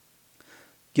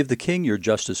Give the king your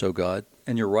justice, O God,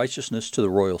 and your righteousness to the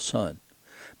royal son.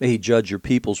 May he judge your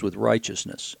peoples with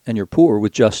righteousness, and your poor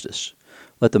with justice.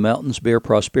 Let the mountains bear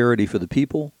prosperity for the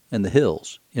people, and the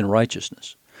hills in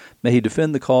righteousness. May he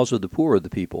defend the cause of the poor of the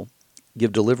people,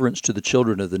 give deliverance to the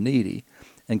children of the needy,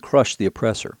 and crush the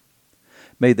oppressor.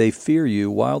 May they fear you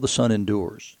while the sun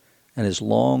endures, and as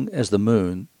long as the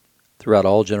moon throughout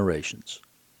all generations.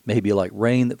 May he be like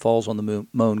rain that falls on the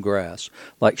mown grass,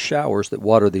 like showers that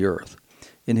water the earth.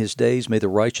 In his days may the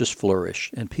righteous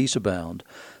flourish, and peace abound,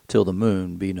 till the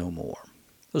moon be no more.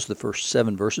 Those are the first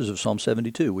 7 verses of Psalm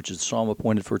 72, which is the psalm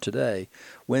appointed for today,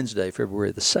 Wednesday,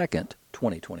 February the 2nd,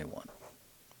 2021.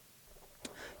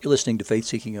 You're listening to Faith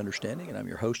Seeking Understanding, and I'm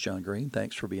your host, John Green.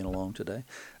 Thanks for being along today.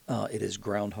 It is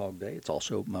Groundhog Day. It's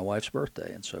also my wife's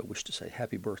birthday, and so I wish to say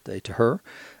happy birthday to her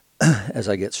as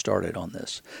I get started on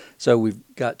this. So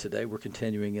we're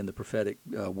continuing in the prophetic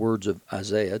words of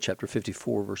Isaiah, chapter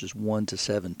 54, verses 1 to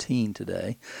 17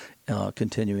 today,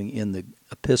 continuing in the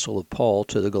epistle of Paul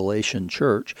to the Galatian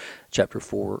church, chapter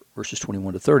 4, verses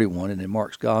 21 to 31, and in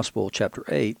Mark's Gospel, chapter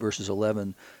 8, verses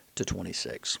 11 to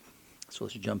 26. So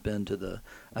let's jump into the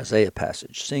Isaiah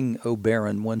passage. Sing, O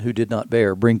barren one who did not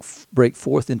bear, break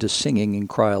forth into singing and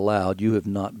cry aloud, you have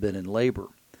not been in labor.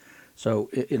 So,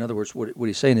 in other words, what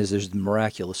he's saying is there's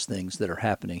miraculous things that are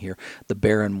happening here. The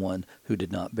barren one who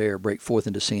did not bear, break forth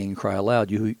into singing and cry aloud,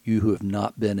 you who have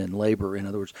not been in labor. In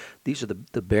other words, these are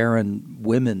the barren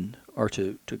women are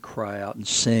to cry out and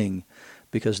sing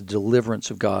because the deliverance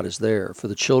of God is there. For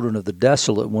the children of the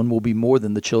desolate one will be more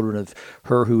than the children of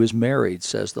her who is married,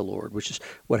 says the Lord, which is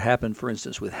what happened, for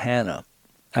instance, with Hannah.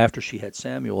 After she had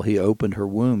Samuel, he opened her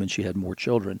womb and she had more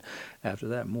children. After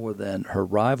that, more than her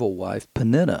rival wife,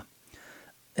 Peninnah.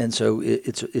 And so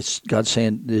it's God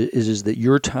saying is that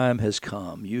your time has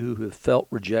come. You who have felt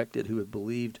rejected, who have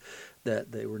believed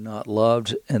that they were not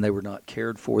loved and they were not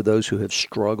cared for, those who have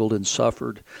struggled and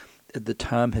suffered, the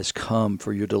time has come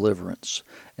for your deliverance.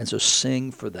 And so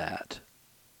sing for that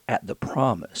at the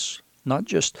promise, not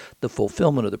just the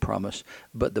fulfillment of the promise,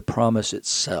 but the promise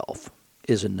itself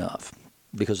is enough.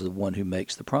 Because of the one who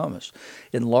makes the promise.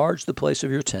 Enlarge the place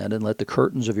of your tent and let the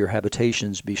curtains of your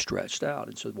habitations be stretched out.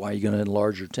 And so why are you going to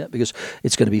enlarge your tent? Because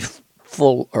it's going to be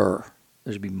fuller.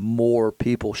 There's going to be more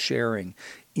people sharing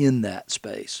in that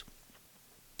space.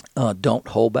 Don't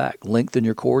hold back. Lengthen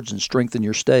your cords and strengthen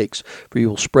your stakes, for you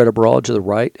will spread abroad to the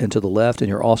right and to the left, and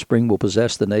your offspring will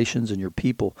possess the nations and your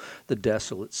people the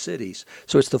desolate cities.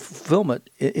 So it's the fulfillment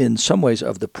in some ways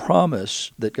of the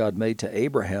promise that God made to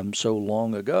Abraham so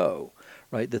long ago.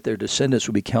 Right, that their descendants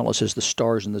would be countless as the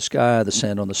stars in the sky, the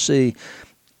sand on the sea.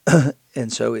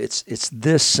 And so it's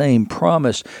this same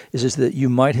promise is that you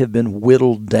might have been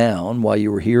whittled down while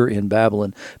you were here in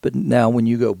Babylon, but now when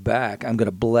you go back, I'm going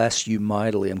to bless you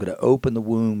mightily. I'm going to open the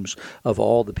wombs of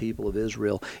all the people of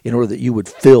Israel in order that you would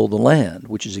fill the land,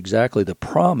 which is exactly the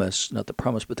promise, not the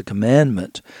promise, but the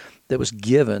commandment that was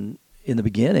given in the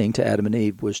beginning to Adam and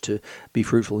Eve, was to be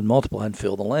fruitful and multiply and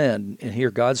fill the land. And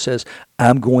here God says,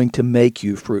 I'm going to make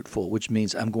you fruitful, which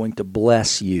means I'm going to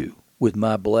bless you with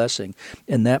my blessing.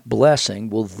 And that blessing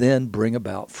will then bring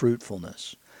about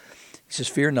fruitfulness. He says,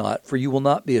 fear not, for you will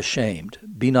not be ashamed.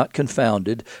 Be not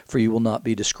confounded, for you will not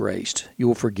be disgraced. You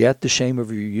will forget the shame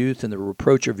of your youth and the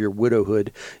reproach of your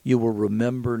widowhood. You will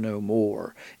remember no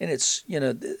more. And it's,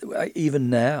 even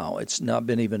now, it's not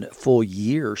been even a full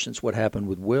year since what happened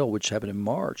with Will, which happened in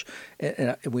March.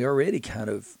 And we already kind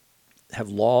of have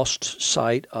lost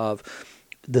sight of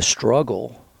the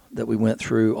struggle that we went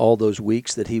through all those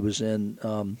weeks that he was in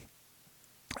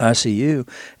ICU,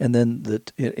 and then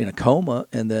in a coma,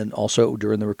 and then also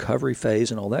during the recovery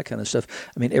phase and all that kind of stuff.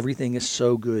 I mean, everything is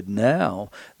so good now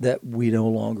that we no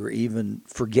longer even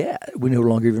forget. We no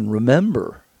longer even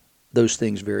remember those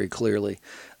things very clearly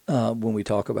when we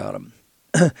talk about them.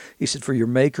 He said, for your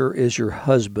Maker is your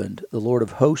husband, the Lord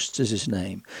of hosts is his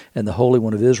name, and the Holy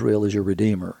One of Israel is your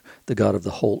Redeemer, the God of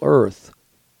the whole earth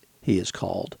he is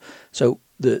called. So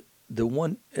the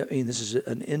one, this is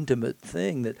an intimate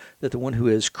thing that the one who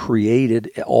has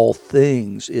created all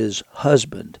things is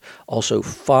husband, also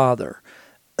father,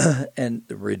 and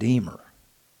the Redeemer.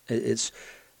 It's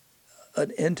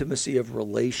an intimacy of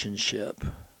relationship.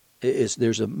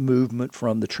 There's a movement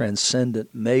from the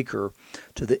transcendent maker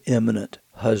to the immanent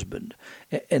husband.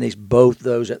 And he's both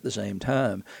those at the same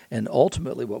time. And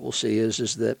ultimately what we'll see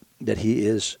is that he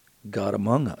is God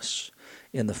among us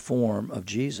in the form of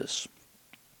Jesus.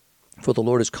 For the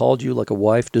Lord has called you like a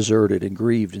wife deserted and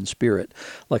grieved in spirit,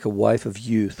 like a wife of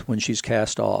youth when she's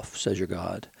cast off, says your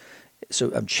God.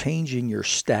 So I'm changing your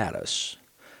status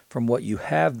from what you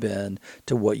have been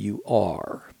to what you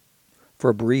are. For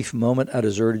a brief moment I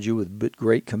deserted you, with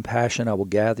great compassion I will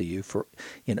gather you, for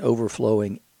in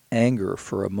overflowing anger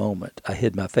for a moment I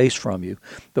hid my face from you,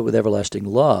 but with everlasting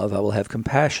love I will have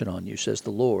compassion on you, says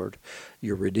the Lord,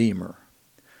 your Redeemer.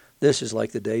 This is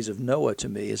like the days of Noah to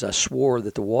me, as I swore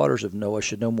that the waters of Noah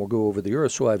should no more go over the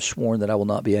earth, so I have sworn that I will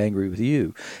not be angry with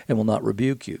you and will not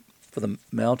rebuke you. For the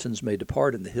mountains may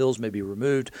depart and the hills may be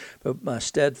removed, but my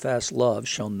steadfast love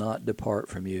shall not depart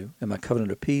from you, and my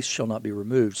covenant of peace shall not be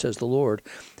removed, says the Lord,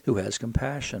 who has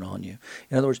compassion on you.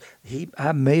 In other words,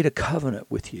 I made a covenant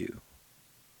with you.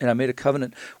 And I made a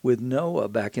covenant with Noah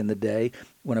back in the day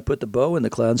when I put the bow in the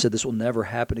cloud and said this will never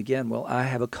happen again. Well, I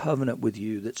have a covenant with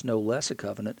you that's no less a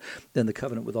covenant than the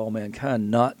covenant with all mankind,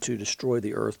 not to destroy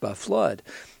the earth by flood.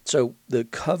 So the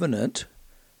covenant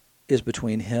is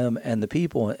between him and the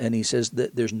people, and he says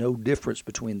that there's no difference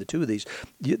between the two of these.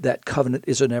 That covenant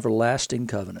is an everlasting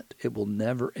covenant. It will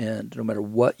never end, no matter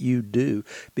what you do,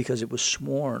 because it was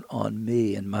sworn on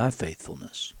me and my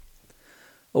faithfulness.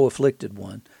 O afflicted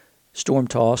one,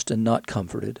 storm-tossed and not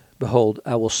comforted, behold,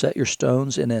 I will set your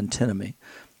stones in antimony,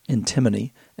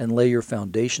 and lay your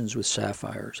foundations with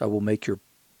sapphires. I will make your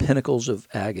pinnacles of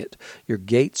agate, your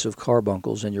gates of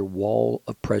carbuncles, and your wall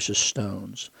of precious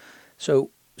stones.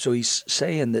 So he's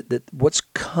saying that what's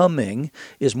coming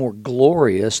is more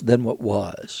glorious than what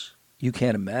was. You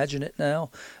can't imagine it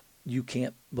now. You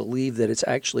can't believe that it's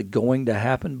actually going to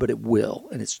happen, but it will,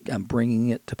 and I'm bringing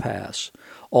it to pass.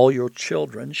 All your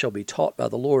children shall be taught by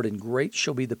the Lord, and great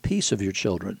shall be the peace of your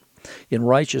children. In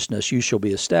righteousness you shall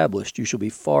be established. You shall be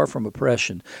far from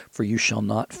oppression, for you shall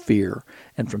not fear,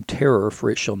 and from terror, for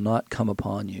it shall not come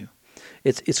upon you.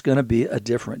 It's going to be a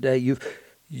different day.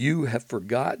 You have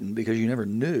forgotten because you never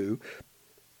knew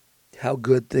how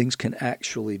good things can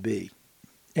actually be.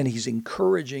 And he's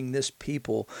encouraging this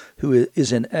people who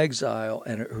is in exile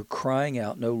and are crying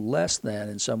out no less than,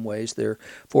 in some ways, their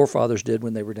forefathers did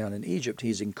when they were down in Egypt.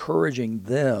 He's encouraging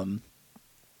them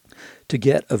to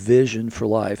get a vision for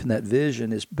life. And that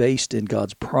vision is based in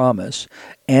God's promise,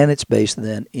 and it's based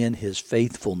then in his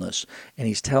faithfulness. And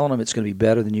he's telling them it's going to be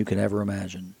better than you can ever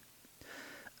imagine.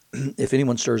 If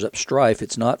anyone stirs up strife,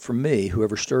 it's not from me.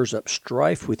 Whoever stirs up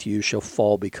strife with you shall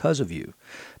fall because of you.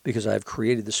 Because I have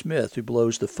created the smith who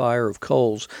blows the fire of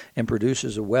coals and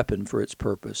produces a weapon for its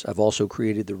purpose. I've also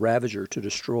created the ravager to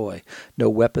destroy. No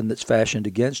weapon that's fashioned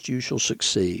against you shall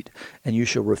succeed, and you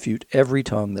shall refute every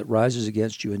tongue that rises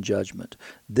against you in judgment.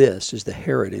 This is the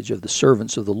heritage of the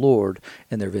servants of the Lord,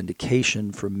 and their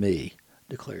vindication from me,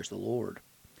 declares the Lord.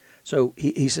 So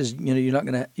he says, you're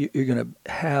going to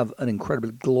have an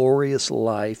incredibly glorious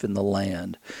life in the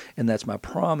land, and that's my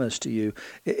promise to you.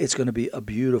 It's going to be a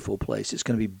beautiful place. It's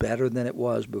going to be better than it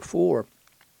was before,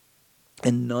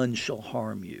 and none shall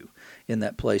harm you in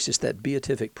that place. It's that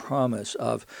beatific promise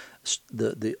of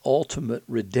the ultimate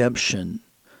redemption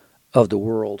of the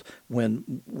world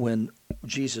when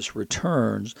Jesus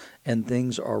returns and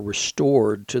things are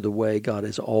restored to the way God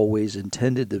has always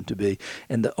intended them to be.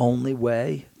 And the only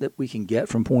way that we can get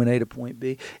from point A to point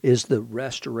B is the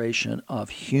restoration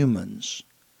of humans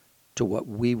to what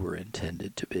we were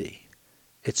intended to be.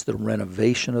 It's the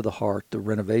renovation of the heart, the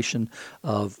renovation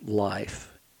of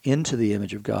life into the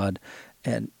image of God,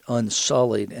 and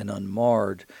unsullied and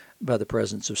unmarred by the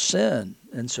presence of sin.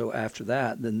 And so after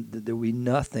that, then there will be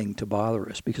nothing to bother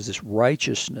us, because this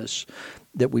righteousness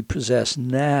that we possess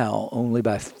now only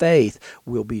by faith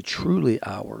will be truly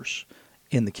ours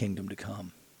in the kingdom to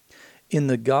come. In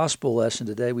the gospel lesson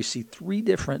today, we see three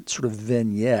different sort of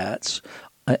vignettes,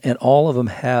 and all of them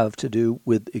have to do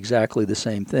with exactly the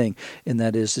same thing, and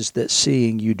that is that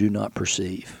seeing you do not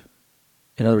perceive.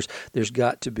 In other words, there's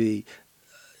got to be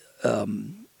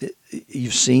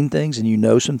you've seen things and you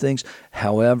know some things.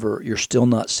 However, you're still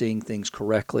not seeing things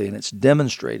correctly, and it's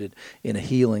demonstrated in a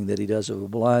healing that he does of a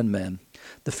blind man.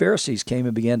 The Pharisees came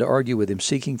and began to argue with him,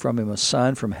 seeking from him a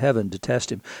sign from heaven to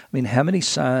test him. I mean, how many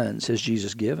signs has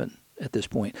Jesus given at this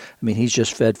point? I mean, he's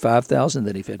just fed 5,000,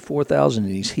 then he fed 4,000,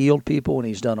 and he's healed people, and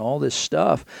he's done all this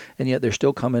stuff, and yet they're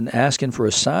still coming asking for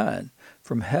a sign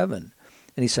from heaven.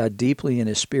 And he sighed deeply in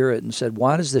his spirit and said,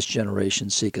 "Why does this generation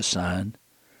seek a sign?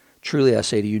 Truly I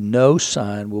say to you, no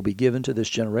sign will be given to this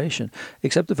generation,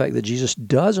 except the fact that Jesus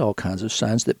does all kinds of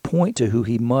signs that point to who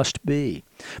he must be.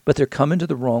 But they're coming to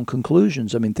the wrong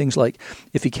conclusions. I mean, things like,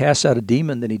 if he casts out a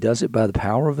demon, then he does it by the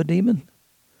power of a demon?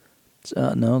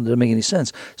 No, it doesn't make any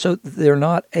sense. So they're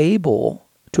not able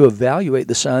to evaluate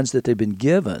the signs that they've been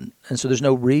given, and so there's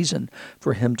no reason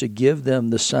for him to give them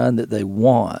the sign that they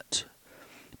want,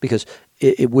 because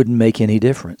it wouldn't make any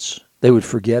difference. They would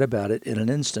forget about it in an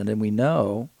instant, and we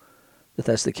know that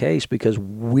that's the case because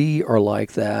we are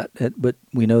like that. But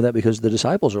we know that because the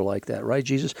disciples are like that, right?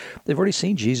 They've already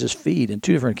seen Jesus feed in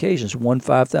two different occasions, one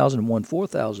 5,000 and one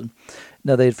 4,000.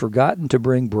 Now, they had forgotten to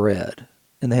bring bread,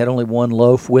 and they had only one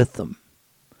loaf with them.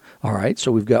 All right,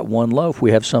 so we've got one loaf.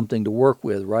 We have something to work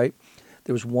with, right?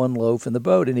 There was one loaf in the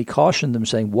boat, and he cautioned them,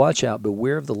 saying, watch out,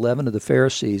 beware of the leaven of the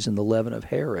Pharisees and the leaven of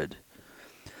Herod.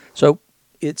 So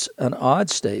it's an odd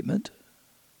statement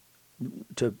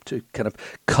to kind of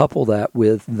couple that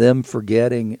with them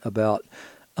forgetting about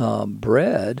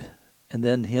bread, and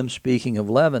then him speaking of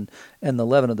leaven, and the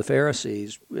leaven of the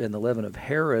Pharisees and the leaven of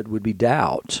Herod would be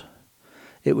doubt.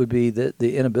 It would be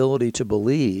the inability to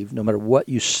believe no matter what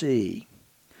you see.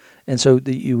 And so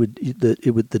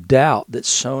the doubt that's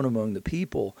sown among the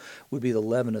people would be the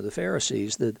leaven of the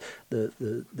Pharisees,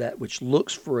 that which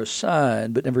looks for a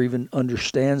sign but never even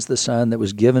understands the sign that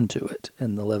was given to it,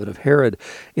 and the leaven of Herod.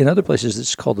 In other places,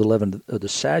 it's called the leaven of the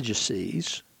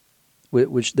Sadducees,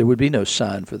 which there would be no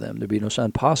sign for them. There'd be no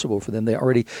sign possible for them. They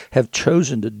already have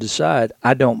chosen to decide,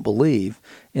 I don't believe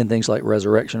in things like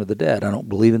resurrection of the dead. I don't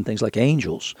believe in things like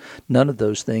angels. None of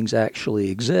those things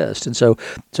actually exist. And so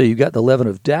you've got the leaven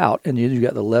of doubt, and you've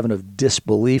got the leaven of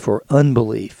disbelief or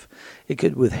unbelief.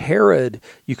 With Herod,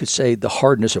 you could say the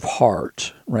hardness of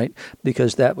heart, right?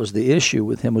 Because that was the issue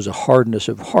with him, was a hardness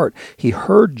of heart. He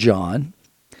heard John.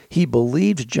 He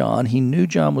believed John. He knew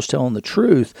John was telling the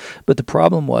truth, but the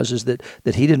problem was that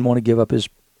he didn't want to give up his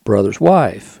brother's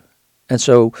wife. And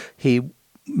so he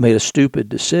made a stupid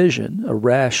decision, a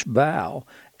rash vow,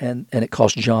 and it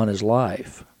cost John his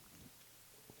life.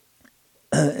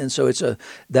 And so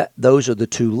those are the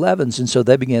two leavens, and so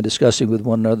they began discussing with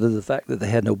one another the fact that they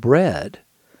had no bread.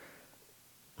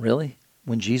 Really?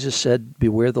 When Jesus said,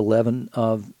 beware the leaven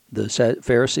of the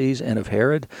Pharisees and of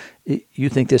Herod, you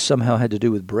think this somehow had to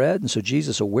do with bread? And so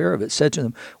Jesus, aware of it, said to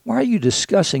them, why are you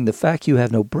discussing the fact you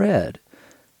have no bread?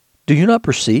 Do you not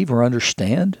perceive or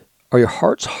understand? Are your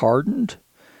hearts hardened?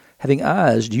 Having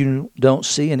eyes, you don't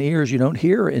see, and ears you don't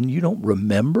hear, and you don't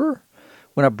remember?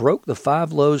 When I broke the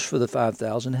 5 loaves for the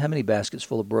 5,000, how many baskets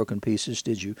full of broken pieces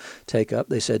did you take up?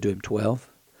 They said to him, 12.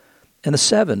 And the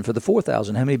 7 for the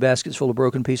 4,000, how many baskets full of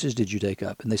broken pieces did you take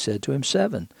up? And they said to him,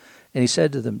 7. And he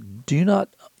said to them, do you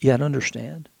not yet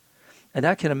understand? And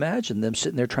I can imagine them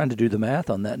sitting there trying to do the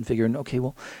math on that and figuring, okay,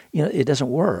 well, it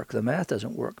doesn't work. The math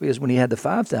doesn't work. Because when he had the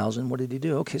 5,000, what did he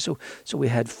do? Okay, so we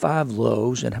had 5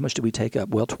 loaves, and how much did we take up?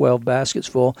 Well, 12 baskets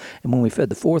full. And when we fed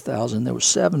the 4,000, there was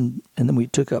 7, and then we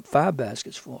took up 5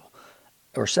 baskets full,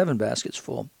 or 7 baskets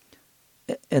full.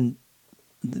 And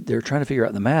they're trying to figure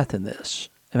out the math in this.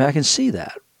 I mean, I can see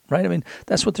that, right? I mean,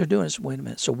 that's what they're doing is, wait a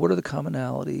minute, so what are the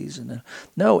commonalities? And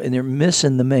they're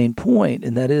missing the main point,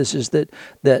 and that is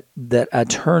that I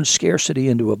turned scarcity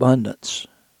into abundance.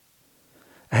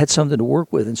 I had something to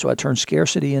work with, and so I turned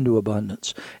scarcity into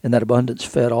abundance, and that abundance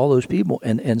fed all those people,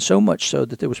 and so much so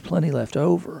that there was plenty left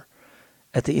over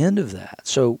at the end of that.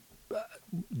 So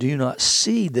do you not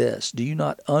see this? Do you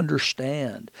not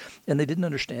understand? And they didn't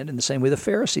understand in the same way the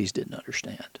Pharisees didn't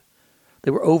understand. They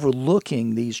were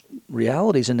overlooking these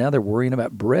realities, and now they're worrying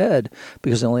about bread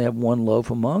because they only have one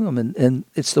loaf among them. And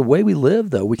it's the way we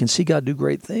live, though. We can see God do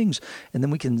great things, and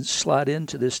then we can slide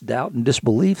into this doubt and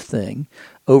disbelief thing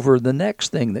over the next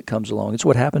thing that comes along. It's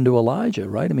what happened to Elijah,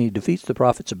 right? I mean, he defeats the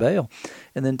prophets of Baal,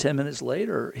 and then 10 minutes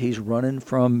later, he's running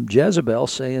from Jezebel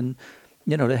saying,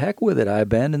 to heck with it. I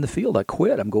abandoned the field. I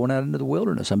quit. I'm going out into the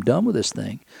wilderness. I'm done with this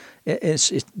thing.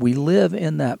 We live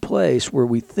in that place where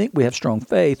we think we have strong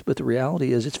faith, but the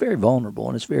reality is it's very vulnerable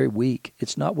and it's very weak.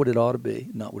 It's not what it ought to be,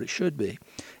 not what it should be,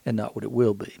 and not what it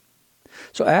will be.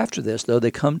 So after this, though,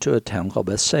 they come to a town called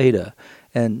Bethsaida,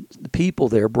 and the people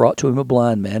there brought to him a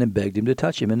blind man and begged him to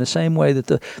touch him in the same way that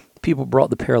the people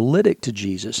brought the paralytic to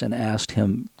Jesus and asked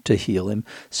him to heal him.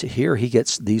 So here he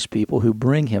gets these people who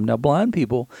bring him. Now, blind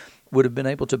people would have been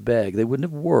able to beg. They wouldn't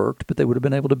have worked, but they would have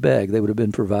been able to beg. They would have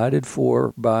been provided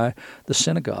for by the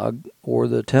synagogue or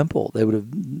the temple. There would have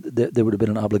been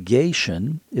an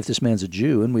obligation, if this man's a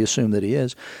Jew, and we assume that he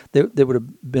is, there would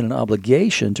have been an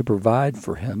obligation to provide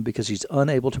for him because he's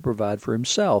unable to provide for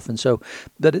himself. And so,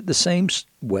 but in the same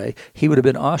way, he would have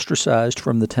been ostracized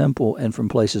from the temple and from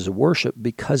places of worship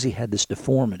because he had this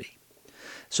deformity.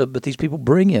 So, but these people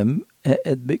bring him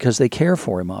because they care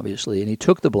for him, obviously. And he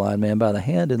took the blind man by the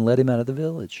hand and led him out of the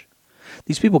village.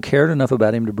 These people cared enough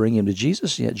about him to bring him to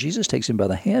Jesus, yet Jesus takes him by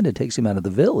the hand and takes him out of the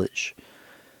village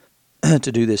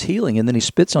to do this healing. And then he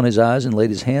spits on his eyes and laid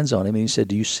his hands on him, and he said,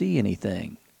 do you see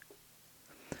anything?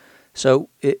 So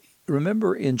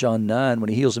remember in John 9, when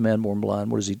he heals a man born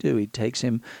blind, what does he do? He takes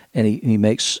him and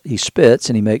he spits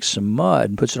and he makes some mud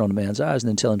and puts it on the man's eyes and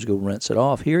then tells him to go rinse it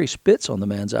off. Here he spits on the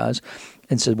man's eyes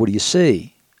and said, what do you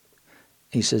see?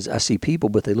 He says, I see people,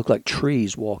 but they look like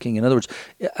trees walking. In other words,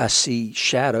 I see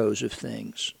shadows of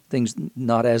things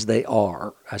not as they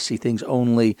are. I see things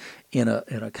only in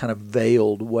a kind of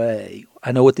veiled way.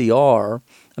 I know what they are.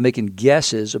 I'm making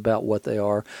guesses about what they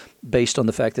are based on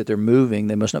the fact that they're moving.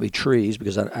 They must not be trees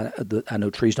because I know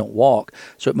trees don't walk.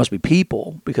 So it must be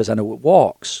people because I know it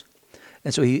walks.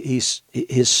 And so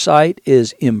his sight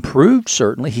is improved,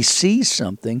 certainly. He sees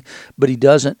something, but he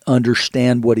doesn't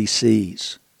understand what he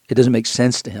sees. It doesn't make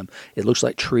sense to him. It looks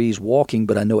like trees walking,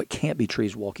 but I know it can't be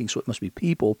trees walking, so it must be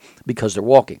people because they're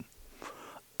walking.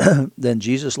 Then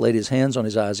Jesus laid his hands on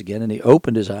his eyes again, and he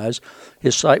opened his eyes.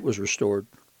 His sight was restored,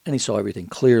 and he saw everything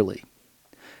clearly.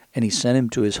 And he sent him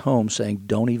to his home, saying,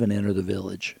 don't even enter the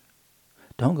village.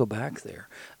 Don't go back there.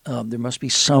 There must be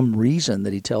some reason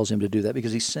that he tells him to do that,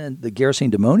 because the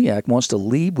Gerasene demoniac wants to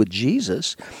leave with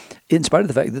Jesus, in spite of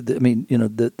the fact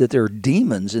that there are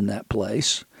demons in that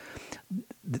place.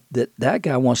 That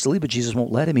guy wants to leave, but Jesus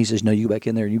won't let him. He says, no, you go back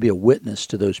in there and you be a witness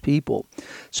to those people.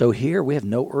 So here we have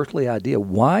no earthly idea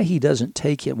why he doesn't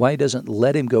take him, why he doesn't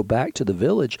let him go back to the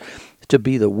village to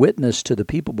be the witness to the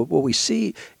people. But what we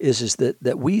see is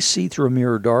that we see through a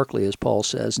mirror darkly, as Paul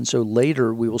says, and so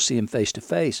later we will see him face to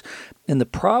face. And the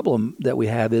problem that we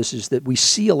have is that we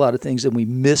see a lot of things and we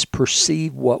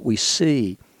misperceive what we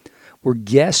see. We're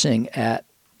guessing at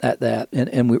that,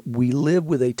 and we live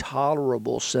with a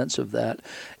tolerable sense of that,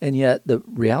 and yet the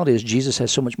reality is Jesus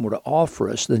has so much more to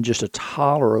offer us than just a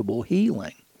tolerable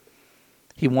healing.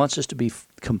 He wants us to be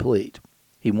complete.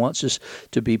 He wants us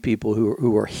to be people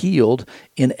who are healed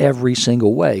in every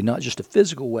single way, not just a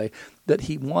physical way, that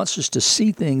he wants us to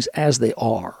see things as they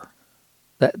are.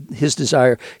 That his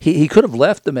desire, he could have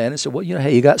left the man and said, well,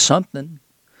 hey, you got something.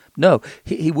 No,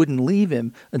 he wouldn't leave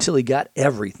him until he got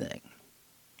everything.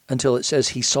 Until it says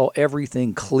he saw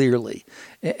everything clearly.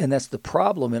 And that's the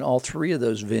problem in all three of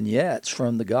those vignettes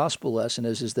from the gospel lesson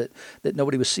is that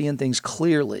nobody was seeing things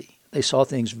clearly. They saw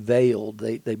things veiled.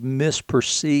 They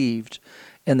misperceived,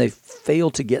 and they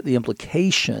failed to get the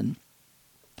implication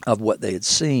of what they had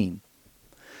seen.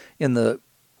 In the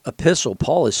epistle,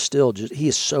 Paul is still he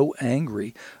is so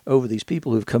angry over these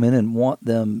people who've come in and want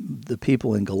the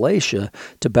people in Galatia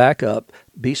to back up,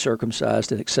 be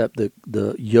circumcised, and accept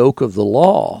the yoke of the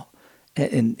law.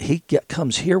 And he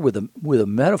comes here with a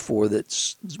metaphor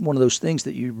that's one of those things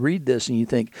that you read this and you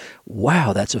think,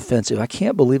 wow, that's offensive. I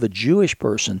can't believe a Jewish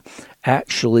person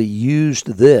actually used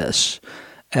this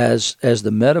as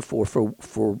the metaphor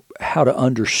for how to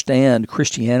understand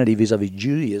Christianity vis-a-vis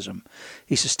Judaism.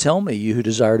 He says, tell me, you who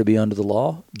desire to be under the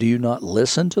law, do you not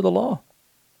listen to the law?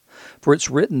 For it's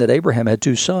written that Abraham had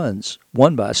two sons,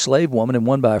 one by a slave woman and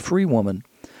one by a free woman.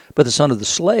 But the son of the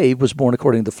slave was born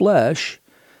according to the flesh.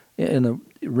 And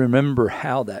remember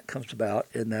how that comes about,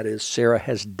 and that is Sarah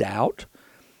has doubt.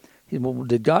 Well,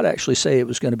 did God actually say it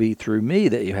was going to be through me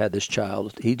that you had this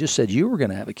child? He just said you were going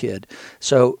to have a kid.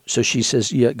 So she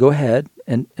says, yeah, go ahead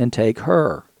and take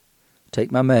her.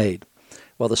 Take my maid.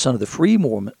 Well, the son of the free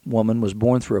woman was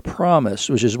born through a promise,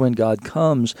 which is when God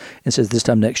comes and says, this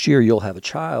time next year you'll have a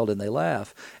child, and they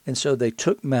laugh. And so they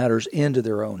took matters into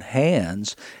their own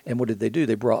hands, and what did they do?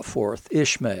 They brought forth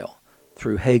Ishmael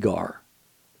through Hagar.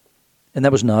 And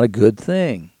that was not a good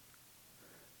thing.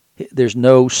 There's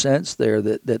no sense there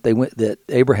that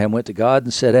Abraham went to God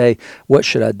and said, hey, what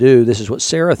should I do? This is what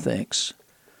Sarah thinks.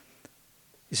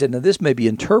 He said, now this may be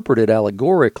interpreted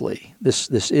allegorically,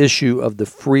 this issue of the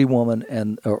free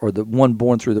woman or the one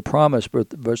born through the promise, but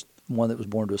the one that was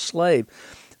born to a slave.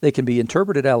 They can be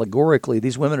interpreted allegorically.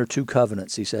 These women are two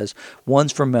covenants, he says.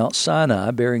 One's from Mount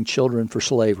Sinai, bearing children for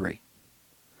slavery.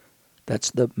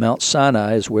 That's the Mount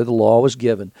Sinai is where the law was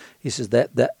given. He says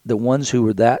that the ones who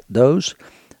were those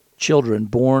children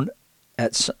born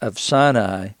of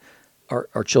Sinai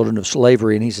are children of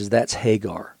slavery, and he says that's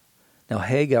Hagar. Now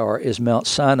Hagar is Mount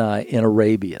Sinai in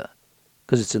Arabia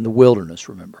because it's in the wilderness,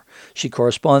 remember. She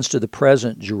corresponds to the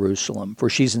present Jerusalem, for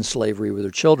she's in slavery with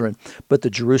her children, but the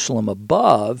Jerusalem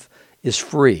above is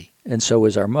free, and so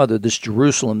is our mother, this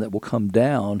Jerusalem that will come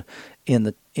down in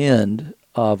the end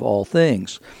of all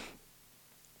things.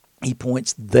 He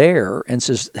points there and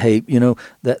says, hey,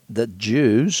 that the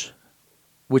Jews,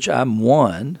 which I'm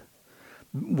one,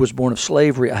 was born of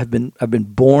slavery. I've been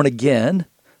born again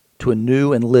to a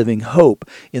new and living hope,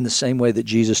 in the same way that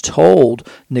Jesus told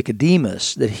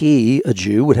Nicodemus that he, a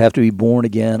Jew, would have to be born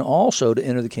again also to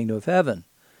enter the kingdom of heaven.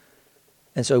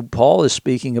 And so Paul is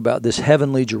speaking about this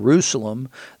heavenly Jerusalem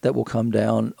that will come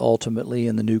down ultimately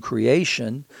in the new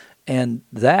creation. And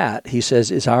that, he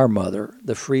says, is our mother,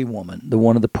 the free woman, the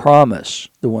one of the promise,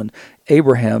 the one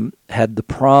Abraham had the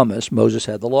promise, Moses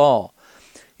had the law.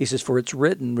 He says, for it's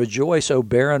written, rejoice, O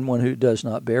barren one who does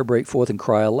not bear, break forth and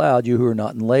cry aloud, you who are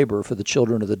not in labor, for the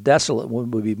children of the desolate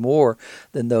one will be more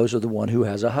than those of the one who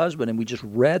has a husband. And we just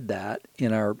read that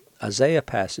in our Isaiah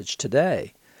passage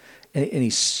today. And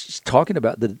he's talking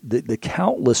about the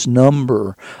countless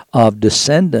number of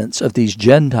descendants of these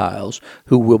Gentiles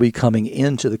who will be coming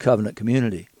into the covenant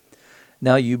community.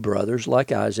 Now you, brothers,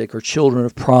 like Isaac, are children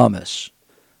of promise.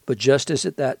 But just as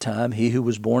at that time he who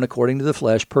was born according to the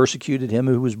flesh persecuted him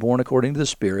who was born according to the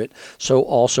Spirit, so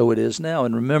also it is now.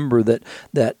 And remember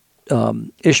that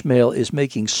Ishmael is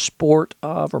making sport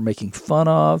of or making fun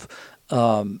of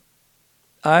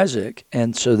Isaac,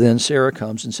 and so then Sarah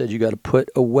comes and said, you got to put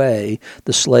away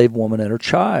the slave woman and her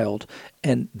child.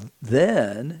 And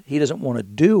then he doesn't want to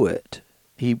do it.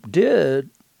 He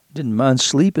didn't mind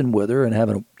sleeping with her and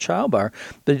having a child by her,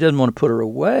 but he doesn't want to put her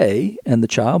away and the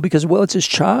child because, well, it's his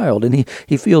child, and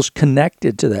he feels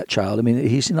connected to that child. I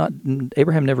mean,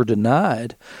 Abraham never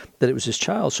denied that it was his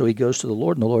child, so he goes to the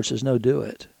Lord, and the Lord says, no, do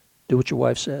it. Do what your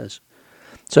wife says.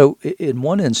 So in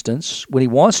one instance, when he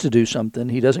wants to do something,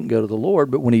 he doesn't go to the Lord,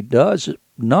 but when he does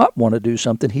not want to do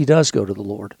something, he does go to the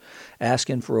Lord,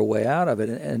 asking for a way out of it.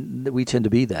 And we tend to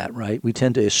be that, right? We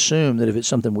tend to assume that if it's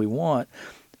something we want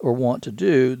or want to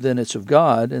do, then it's of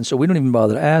God, and so we don't even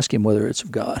bother to ask him whether it's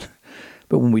of God.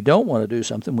 But when we don't want to do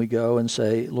something, we go and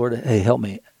say, Lord, hey, help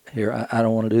me here. I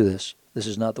don't want to do this. This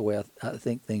is not the way I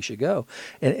think things should go.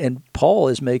 And Paul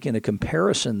is making a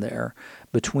comparison there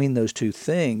between those two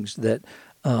things, that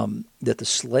the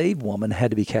slave woman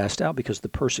had to be cast out because of the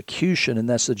persecution, and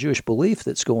that's the Jewish belief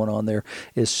that's going on there,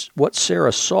 is what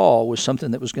Sarah saw was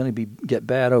something that was going to get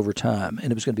bad over time,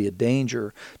 and it was going to be a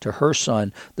danger to her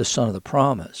son, the son of the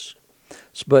promise.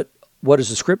 But what does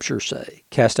the Scripture say?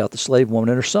 Cast out the slave woman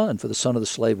and her son, for the son of the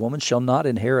slave woman shall not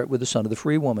inherit with the son of the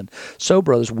free woman. So,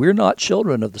 brothers, we're not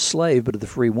children of the slave, but of the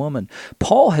free woman.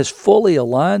 Paul has fully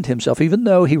aligned himself, even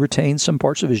though he retains some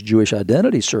parts of his Jewish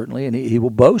identity, certainly, and he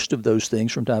will boast of those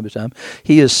things from time to time.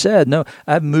 He has said, no,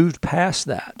 I've moved past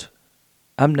that.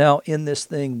 I'm now in this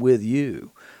thing with you.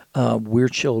 We're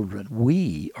children.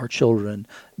 We are children,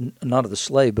 not of the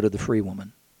slave, but of the free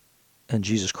woman. And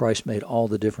Jesus Christ made all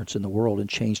the difference in the world and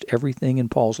changed everything in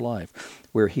Paul's life,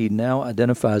 where he now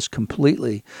identifies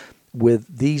completely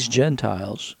with these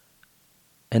Gentiles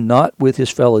and not with his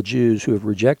fellow Jews who have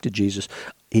rejected Jesus.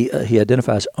 He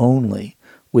identifies only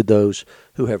with those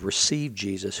who have received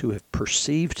Jesus, who have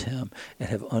perceived him and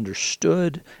have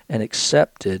understood and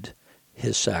accepted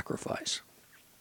his sacrifice.